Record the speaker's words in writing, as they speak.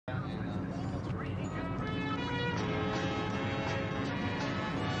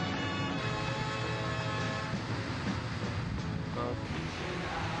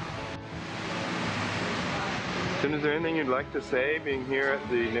Joan, is there anything you'd like to say being here at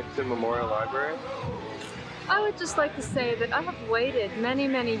the Nixon Memorial Library? I would just like to say that I have waited many,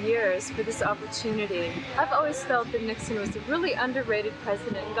 many years for this opportunity. I've always felt that Nixon was a really underrated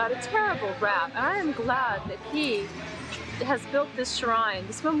president and got a terrible rap, and I am glad that he has built this shrine,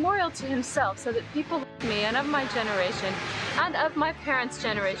 this memorial to himself, so that people like me and of my generation and of my parents'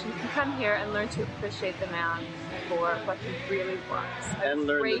 generation can come here and learn to appreciate the man for what he really was. And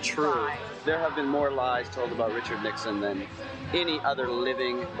learn the truth. Guy. There have been more lies told about Richard Nixon than any other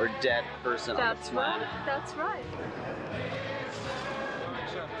living or dead person on the planet. That's right.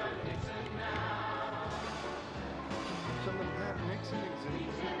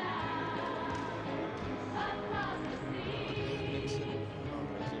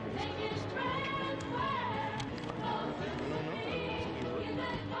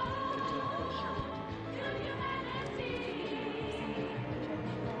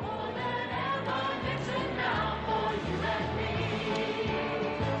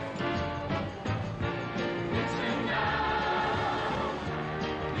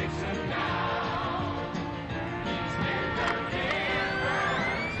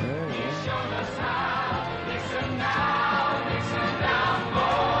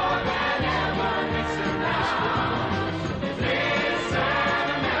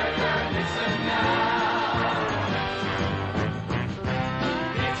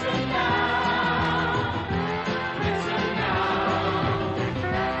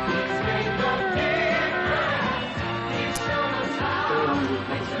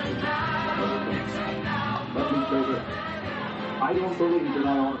 I don't believe that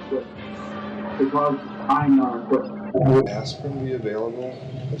I ought to quit because I'm not equipped. Would aspirin be available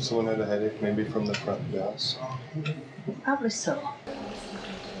if someone had a headache, maybe from the front desk? Probably so.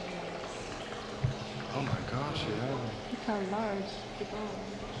 Oh my gosh, yeah. Look how large the bone.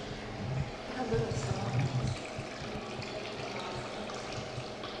 How little it's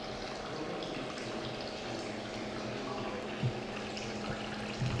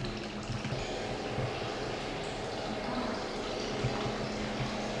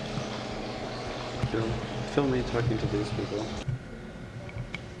Film me talking to these people.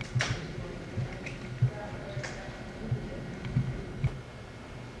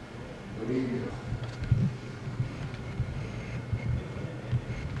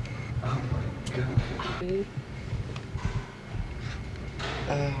 Oh my god.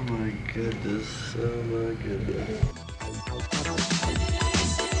 Oh my goodness. Oh my goodness.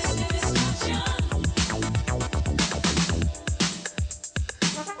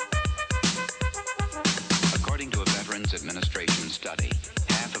 Administration study,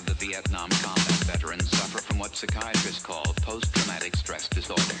 half of the Vietnam combat veterans suffer from what psychiatrists call post-traumatic stress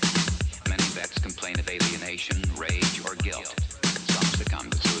disorder. Many vets complain of alienation, rage, or guilt. Some succumb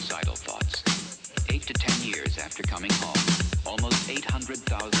to suicidal thoughts. 8 to 10 years after coming home, almost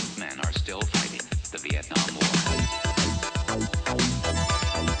 800,000 men are still fighting the Vietnam War.